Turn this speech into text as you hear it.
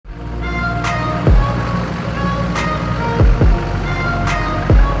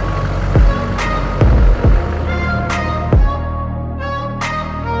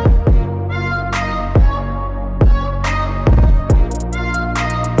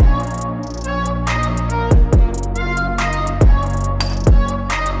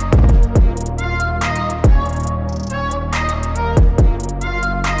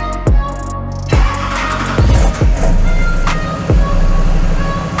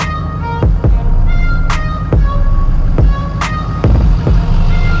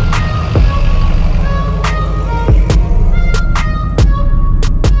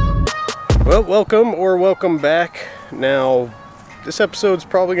Well, welcome back. Now, this episode's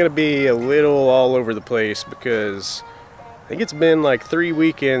probably going to be a little all over the place because I think it's been like 3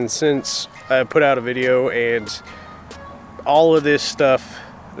 weekends since I put out a video, and all of this stuff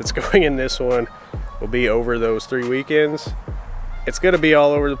that's going in this one will be over those 3 weekends. It's going to be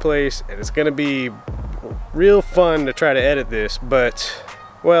all over the place, and it's going to be real fun to try to edit this, but,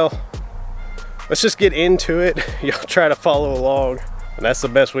 well, let's just get into it. You'll try to follow along, and that's the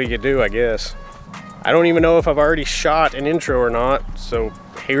best we can do, I guess. I don't even know if I've already shot an intro or not, so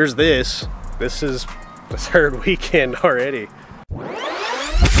here's this. This is the 3rd weekend already.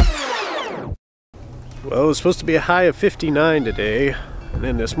 Well, it was supposed to be a high of 59 today, and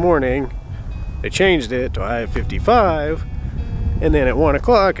then this morning they changed it to a high of 55, and then at 1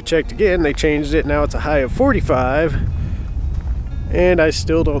 o'clock I checked again, they changed it, now it's a high of 45, and I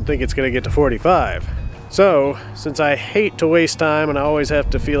still don't think it's gonna get to 45. So, since I hate to waste time and I always have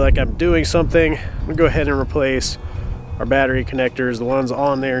to feel like I'm doing something, I'm gonna go ahead and replace our battery connectors. The ones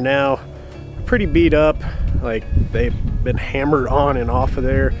on there now are pretty beat up, like they've been hammered on and off of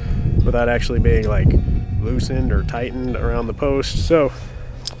there without actually being like loosened or tightened around the post. So,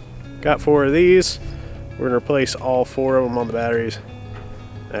 got 4 of these. We're gonna replace all 4 of them on the batteries.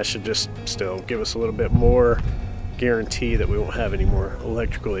 That should just still give us a little bit more guarantee that we won't have any more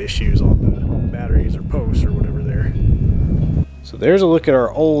electrical issues on the batteries or posts or whatever there. So there's a look at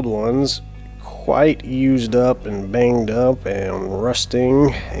our old ones, quite used up and banged up and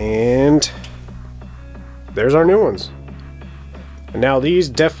rusting, and there's our new ones. And now these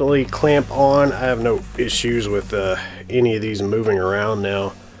definitely clamp on. I have no issues with any of these moving around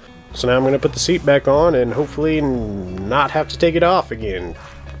now. So now I'm going to put the seat back on and hopefully not have to take it off again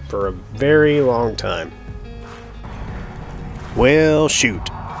for a very long time. Well, shoot.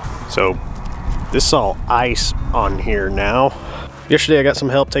 So this is all ice on here now. Yesterday I got some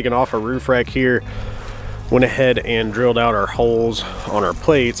help taking off our roof rack here. Went ahead and drilled out our holes on our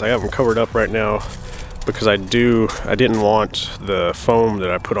plates. I have them covered up right now because I didn't want the foam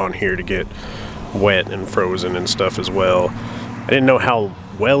that I put on here to get wet and frozen and stuff as well. I didn't know how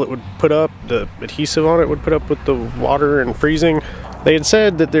well it would put up, the adhesive on it would put up with the water and freezing. They had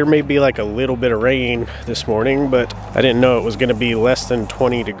said that there may be like a little bit of rain this morning, but I didn't know it was going to be less than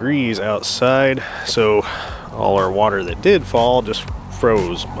 20 degrees outside, so all our water that did fall just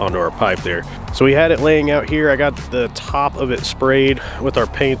froze onto our pipe there. So we had it laying out here. I got the top of it sprayed with our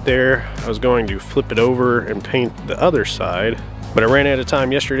paint there. I was going to flip it over and paint the other side, but I ran out of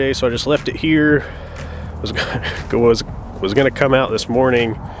time yesterday, so I just left it here. Was going to come out this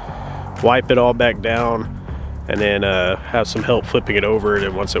morning, wipe it all back down, and then have some help flipping it over, and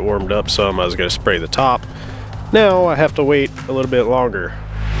then once it warmed up some, I was going to spray the top. Now I have to wait a little bit longer.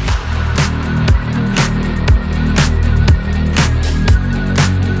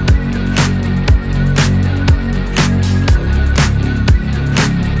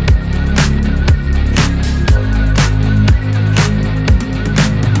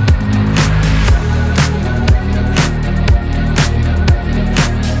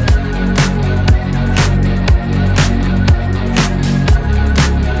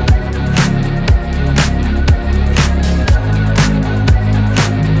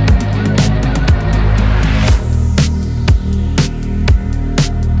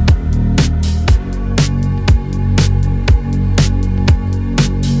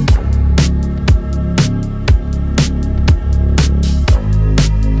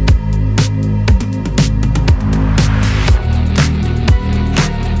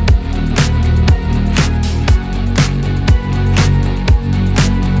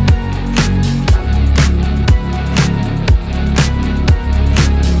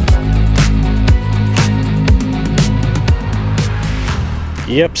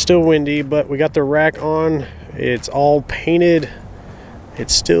 Yep, still windy, but we got the rack on. It's all painted.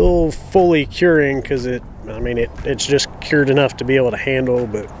 It's still fully curing because it's just cured enough to be able to handle,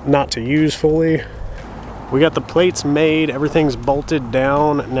 but not to use fully. We got the plates made. Everything's bolted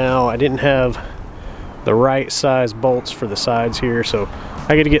down now. I didn't have the right size bolts for the sides here, so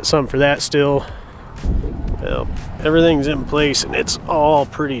I got to get some for that still. Well, everything's in place and it's all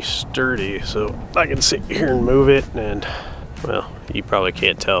pretty sturdy, so I can sit here and move it, and well, you probably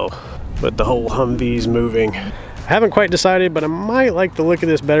can't tell, but the whole Humvee's moving. I haven't quite decided, but I might like the look of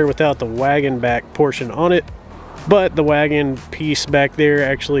this better without the wagon back portion on it. But the wagon piece back there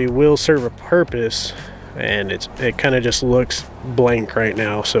actually will serve a purpose, and it kind of just looks blank right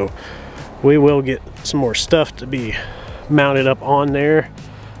now. So we will get some more stuff to be mounted up on there.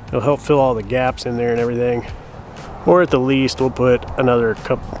 It'll help fill all the gaps in there and everything. Or at the least, we'll put another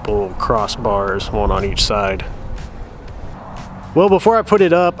couple crossbars, one on each side. Well, before I put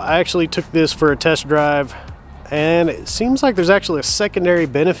it up, I actually took this for a test drive, and it seems like there's actually a secondary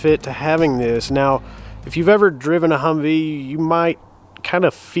benefit to having this. Now, if you've ever driven a Humvee, you might kind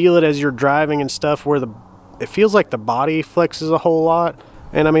of feel it as you're driving and stuff, where it feels like the body flexes a whole lot.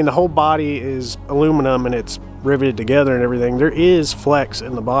 And I mean, the whole body is aluminum and it's riveted together and everything. There is flex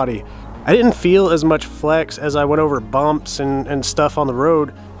in the body. I didn't feel as much flex as I went over bumps and stuff on the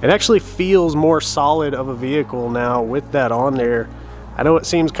road. It actually feels more solid of a vehicle now with that on there. I know it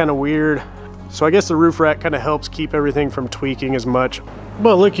seems kind of weird, so I guess the roof rack kind of helps keep everything from tweaking as much.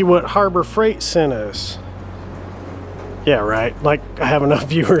 But looky what Harbor Freight sent us. Yeah, right, like I have enough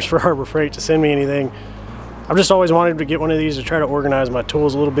viewers for Harbor Freight to send me anything. I've just always wanted to get one of these to try to organize my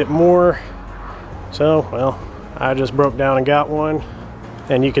tools a little bit more. So, well, I just broke down and got one.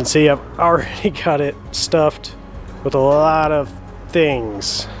 And you can see I've already got it stuffed with a lot of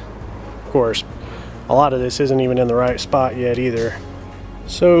things. Of course, a lot of this isn't even in the right spot yet either.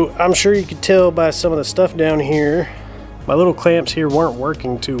 So I'm sure you could tell by some of the stuff down here, my little clamps here weren't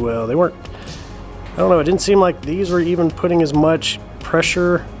working too well. They weren't, I don't know, it didn't seem like these were even putting as much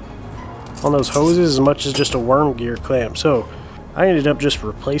pressure on those hoses as much as just a worm gear clamp. So I ended up just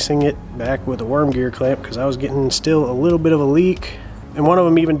replacing it back with a worm gear clamp because I was getting still a little bit of a leak. And one of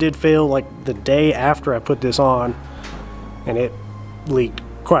them even did fail like the day after I put this on, and it leaked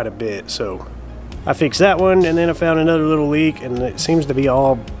quite a bit. So I fixed that one, and then I found another little leak, and it seems to be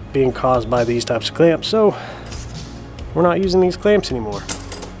all being caused by these types of clamps. So we're not using these clamps anymore.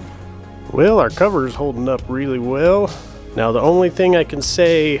 Well, our cover is holding up really well. Now the only thing I can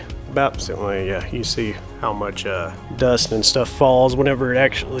say about, well, yeah, you see how much dust and stuff falls whenever it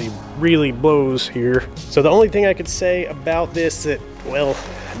actually really blows here. So the only thing I could say about this that, well,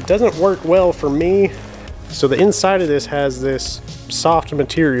 it doesn't work well for me. So the inside of this has this soft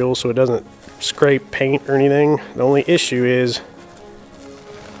material so it doesn't scrape paint or anything. The only issue is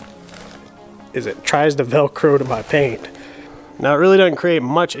it tries to Velcro to my paint. Now it really doesn't create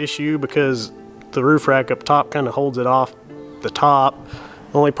much issue because the roof rack up top kind of holds it off the top.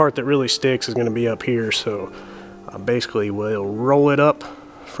 The only part that really sticks is going to be up here, so I basically will roll it up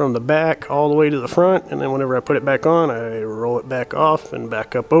from the back all the way to the front, and then whenever I put it back on, I roll it back off and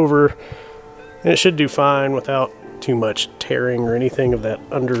back up over, and it should do fine without too much tearing or anything of that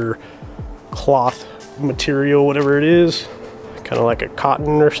under cloth material, whatever it is, kind of like a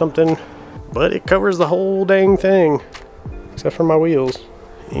cotton or something. But it covers the whole dang thing, except for my wheels.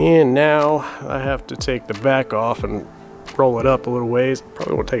 And now I have to take the back off and roll it up a little ways.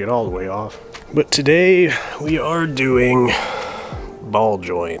 Probably won't take it all the way off. But today we are doing ball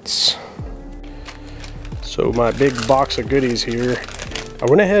joints. So my big box of goodies here, I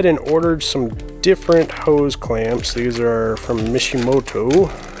went ahead and ordered some different hose clamps. These are from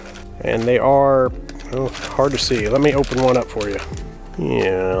Mishimoto, and they are, well, hard to see. Let me open one up for you.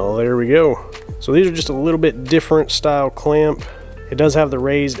 Yeah, there we go. So these are just a little bit different style clamp. It does have the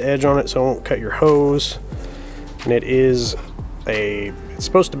raised edge on it so it won't cut your hose. And it's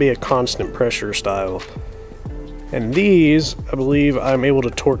supposed to be a constant pressure style. And these, I believe I'm able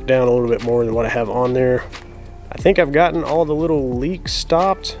to torque down a little bit more than what I have on there. I think I've gotten all the little leaks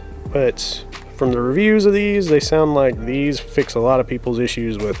stopped, but from the reviews of these, they sound like these fix a lot of people's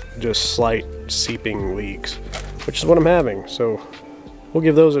issues with just slight seeping leaks, which is what I'm having. So we'll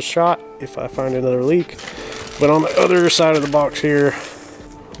give those a shot if I find another leak. But on the other side of the box here,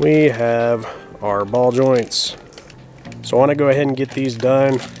 we have our ball joints. So I want to go ahead and get these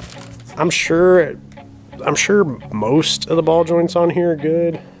done. I'm sure most of the ball joints on here are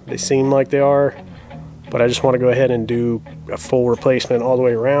good. They seem like they are, but I just want to go ahead and do a full replacement all the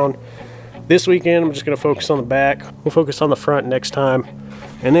way around. This weekend, I'm just going to focus on the back. We'll focus on the front next time.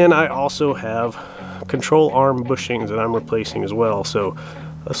 And then I also have control arm bushings that I'm replacing as well. So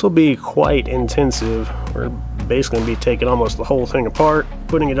this will be quite intensive. We're basically going to be taking almost the whole thing apart,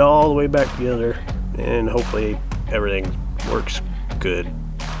 putting it all the way back together, and hopefully everything works good.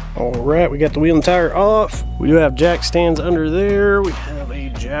 All right, we got the wheel and tire off. We do have jack stands under there. We have a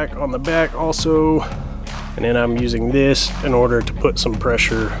jack on the back also. And then I'm using this in order to put some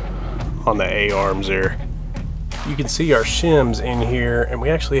pressure on the A-arms there. You can see our shims in here, and we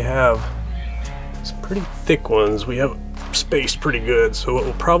actually have some pretty thick ones. We have spaced pretty good. So what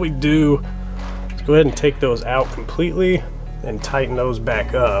we'll probably do is go ahead and take those out completely and tighten those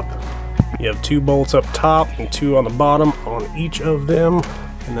back up. You have 2 bolts up top and 2 on the bottom on each of them.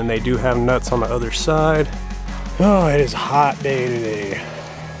 And then they do have nuts on the other side. Oh, it is a hot day today.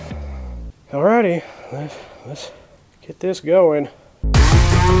 Alrighty, let's get this going.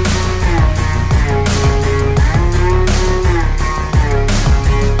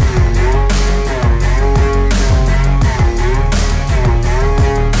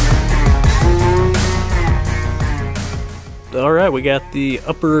 Alright, we got the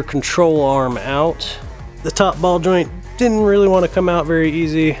upper control arm out. The top ball joint didn't really want to come out very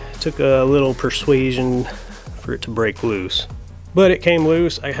easy. Took a little persuasion for it to break loose. But it came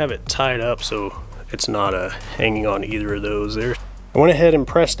loose. I have it tied up so it's not hanging on either of those there. I went ahead and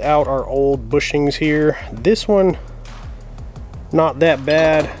pressed out our old bushings here. This one, not that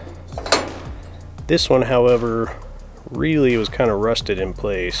bad. This one, however, really was kind of rusted in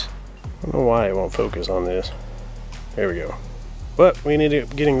place. I don't know why it won't focus on this. There we go. But we ended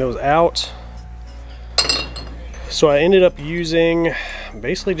up getting those out. So I ended up using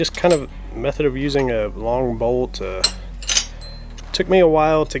basically just kind of method of using a long bolt. Took me a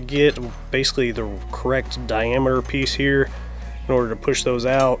while to get basically the correct diameter piece here in order to push those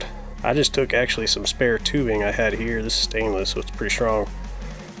out. I just took actually some spare tubing I had here. This is stainless, so it's pretty strong.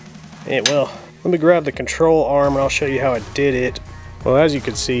 And well, let me grab the control arm and I'll show you how I did it. Well, as you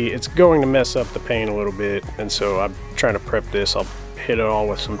can see, it's going to mess up the paint a little bit, and so I'm trying to prep this. I'll hit it all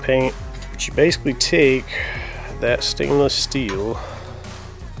with some paint. But you basically take that stainless steel,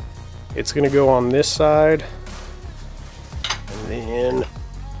 it's going to go on this side, and then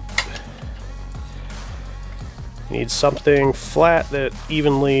you need something flat that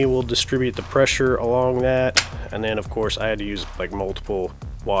evenly will distribute the pressure along that. And then of course I had to use like multiple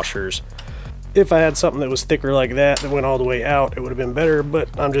washers. If I had something that was thicker like that went all the way out, it would have been better,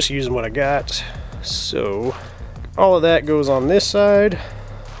 but I'm just using what I got. So all of that goes on this side,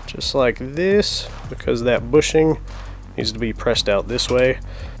 just like this, because that bushing needs to be pressed out this way.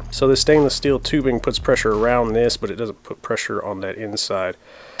 So the stainless steel tubing puts pressure around this, but it doesn't put pressure on that inside.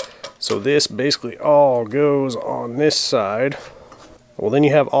 So this basically all goes on this side. Well, then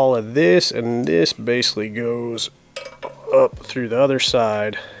you have all of this, and this basically goes up through the other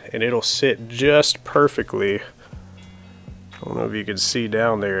side, and it'll sit just perfectly. I don't know if you can see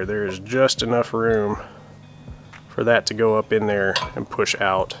down there, there's just enough room for that to go up in there and push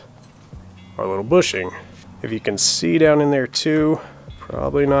out our little bushing. If you can see down in there too,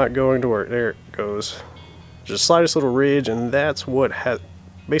 probably not going to work. There it goes. Just slightest little ridge, and that's what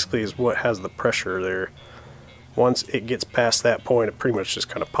basically is what has the pressure there. Once it gets past that point, it pretty much just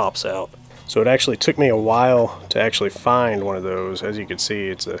kind of pops out. So it actually took me a while to actually find one of those. As you can see,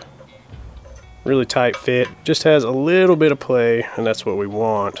 it's a really tight fit. Just has a little bit of play, and that's what we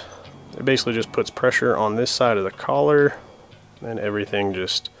want. It basically just puts pressure on this side of the collar, and everything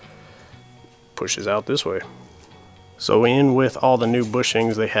just pushes out this way. So in with all the new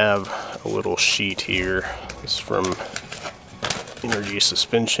bushings, they have a little sheet here. It's from Energy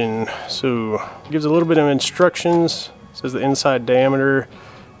Suspension. So it gives a little bit of instructions. It says the inside diameter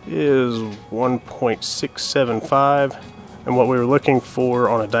is 1.675, and what we were looking for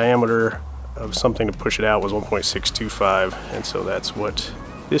on a diameter of something to push it out was 1.625, and so that's what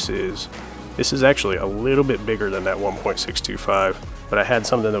this is. This is actually a little bit bigger than that 1.625, but I had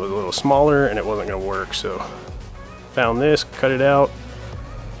something that was a little smaller and it wasn't going to work, so found this, cut it out.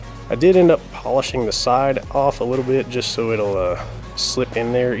 I did end up polishing the side off a little bit just so it'll slip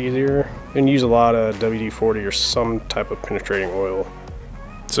in there easier. You can use a lot of WD-40 or some type of penetrating oil.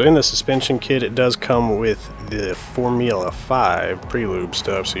 So in the suspension kit, it does come with the Formula 5 pre-lube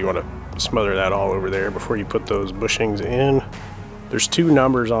stuff, so you want to smother that all over there before you put those bushings in. There's two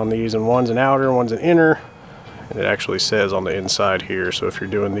numbers on these, and one's an outer and one's an inner, and it actually says on the inside here. So if you're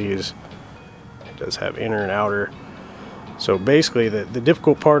doing these, it does have inner and outer. So basically the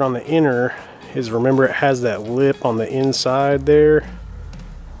difficult part on the inner is, remember, it has that lip on the inside there,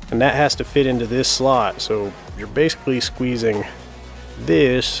 and that has to fit into this slot. So you're basically squeezing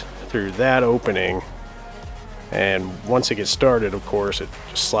this through that opening, and once it gets started, of course, it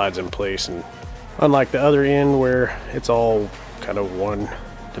just slides in place. And unlike the other end where it's all kind of one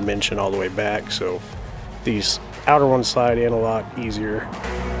dimension all the way back, so these outer ones slide in a lot easier.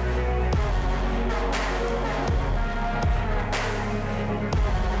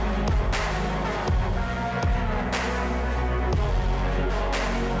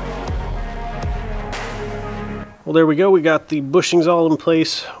 Well, there we go. We got the bushings all in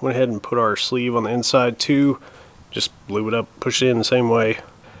place. Went ahead and put our sleeve on the inside too. Just blew it up, pushed it in the same way.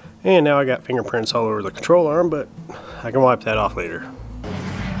 And now I got fingerprints all over the control arm, but I can wipe that off later.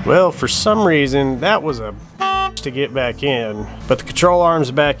 Well, for some reason, that was a to get back in, but the control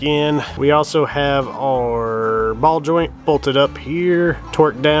arm's back in. We also have our ball joint bolted up here,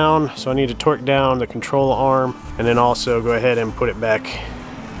 torqued down. So I need to torque down the control arm and then also go ahead and put it back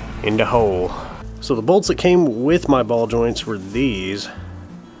in the hole. So the bolts that came with my ball joints were these,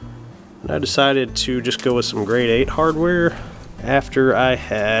 and I decided to just go with some grade 8 hardware after I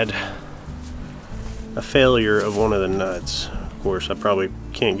had a failure of one of the nuts. Of course, I probably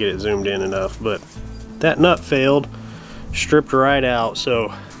can't get it zoomed in enough, but that nut failed, stripped right out,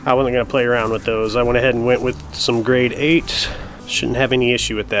 so I wasn't gonna play around with those. I went ahead and went with some grade 8. Shouldn't have any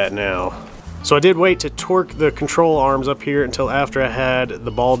issue with that now. So I did wait to torque the control arms up here until after I had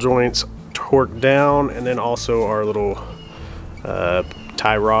the ball joints torqued down, and then also our little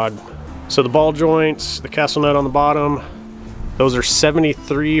tie rod. So the ball joints, the castle nut on the bottom, those are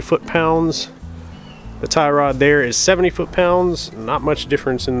 73 foot-pounds. The tie rod there is 70 foot-pounds, not much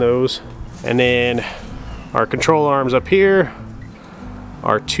difference in those. And then our control arms up here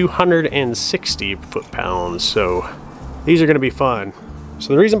are 260 foot-pounds, so these are gonna be fun.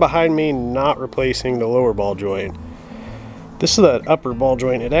 So the reason behind me not replacing the lower ball joint, this is the upper ball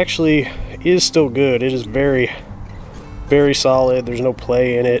joint. It actually is still good. It is very, very solid. There's no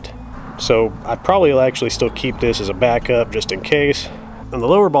play in it. So I'd probably actually still keep this as a backup just in case. And the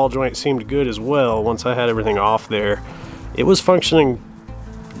lower ball joint seemed good as well once I had everything off there. It was functioning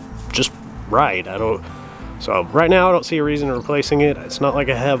just right. So right now I don't see a reason in replacing it. It's not like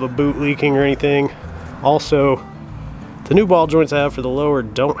I have a boot leaking or anything. Also, the new ball joints I have for the lower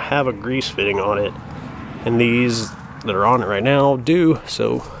don't have a grease fitting on it. And these that are on it right now do,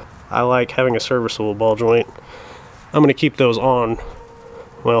 so I like having a serviceable ball joint. I'm gonna keep those on,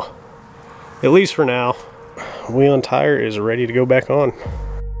 well, at least for now. Wheel and tire is ready to go back on.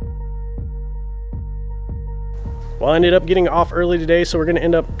 Well, I ended up getting off early today, so we're gonna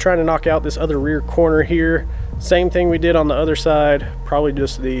end up trying to knock out this other rear corner here. Same thing we did on the other side, probably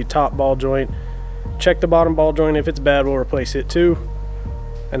just the top ball joint. Check the bottom ball joint. If it's bad, we'll replace it too.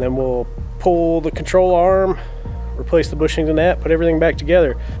 And then we'll pull the control arm, replace the bushings and that, put everything back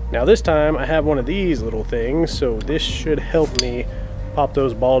together. Now this time I have one of these little things, so this should help me pop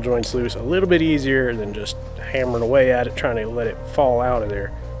those ball joints loose a little bit easier than just hammering away at it, trying to let it fall out of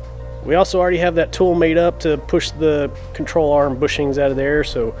there. We also already have that tool made up to push the control arm bushings out of there,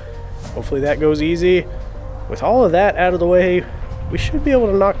 so hopefully that goes easy. With all of that out of the way, we should be able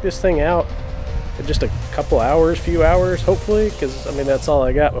to knock this thing out in just a few hours, hopefully, because I mean that's all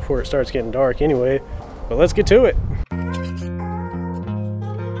I got before it starts getting dark anyway. But let's get to it.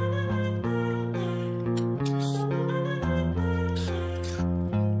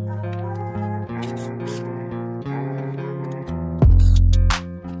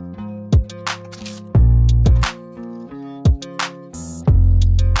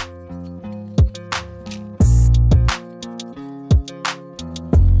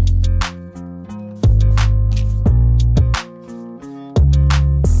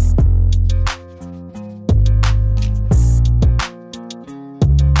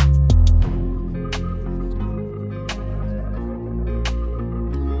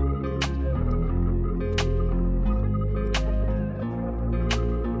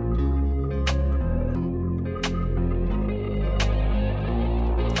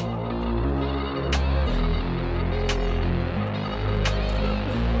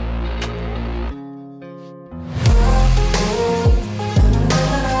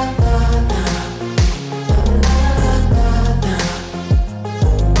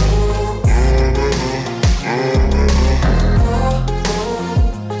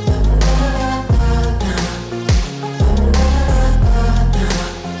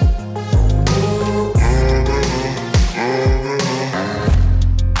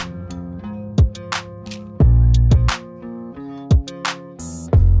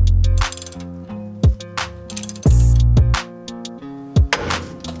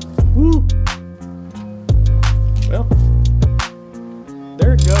 Woo! Well,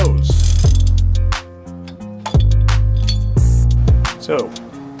 there it goes. So,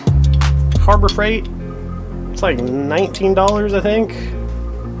 Harbor Freight, it's like $19, I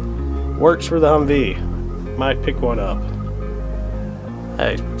think. Works for the Humvee. Might pick one up.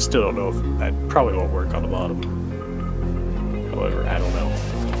 I still don't know if that probably won't work on the bottom. However, I don't know.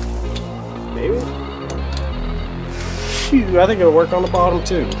 Maybe? Shoot, I think it'll work on the bottom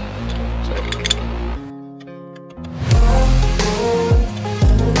too.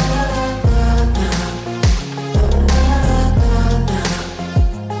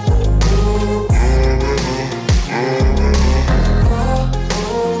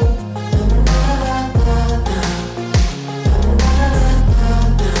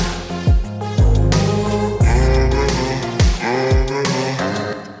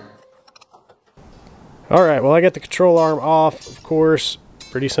 Alright, well I got the control arm off, of course.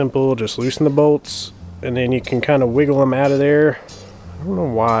 Pretty simple, just loosen the bolts and then you can kind of wiggle them out of there. I don't know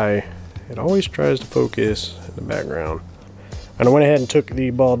why, it always tries to focus in the background. And I went ahead and took the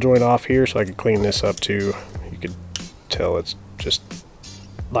ball joint off here so I could clean this up too. You could tell it's just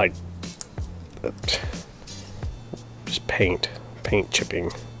like, just paint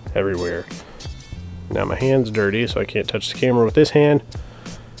chipping everywhere. Now my hand's dirty, so I can't touch the camera with this hand.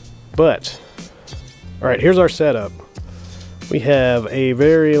 But, alright, here's our setup. We have a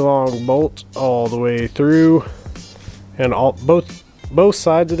very long bolt all the way through, and both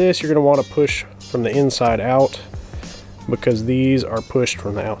sides of this you're going to want to push from the inside out, because these are pushed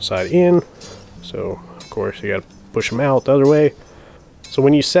from the outside in. So of course you got to push them out the other way. So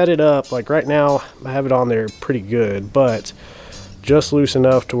when you set it up, like right now I have it on there pretty good, but just loose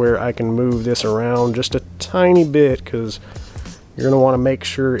enough to where I can move this around just a tiny bit, because you're going to want to make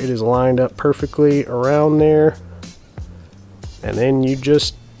sure it is lined up perfectly around there, and then you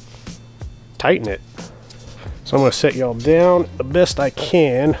just tighten it. So I'm going to set y'all down the best I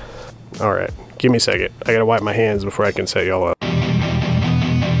can. Alright, give me a second. I got to wipe my hands before I can set y'all up.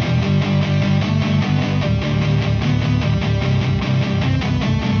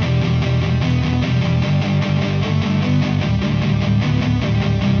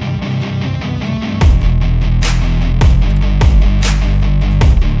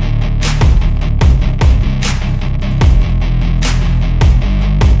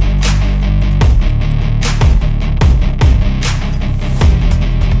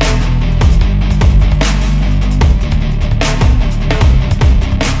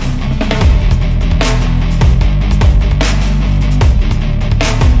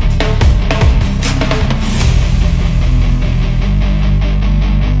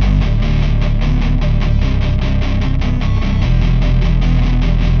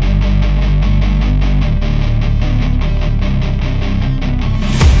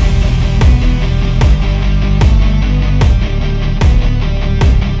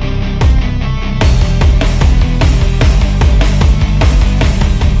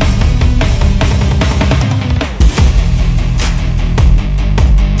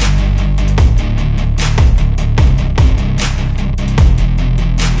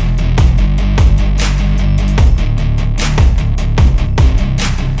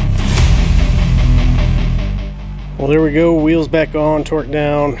 Well, there we go, wheels back on, torque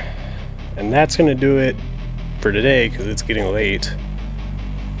down, and that's gonna do it for today because it's getting late.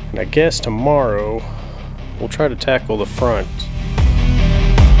 And I guess tomorrow we'll try to tackle the front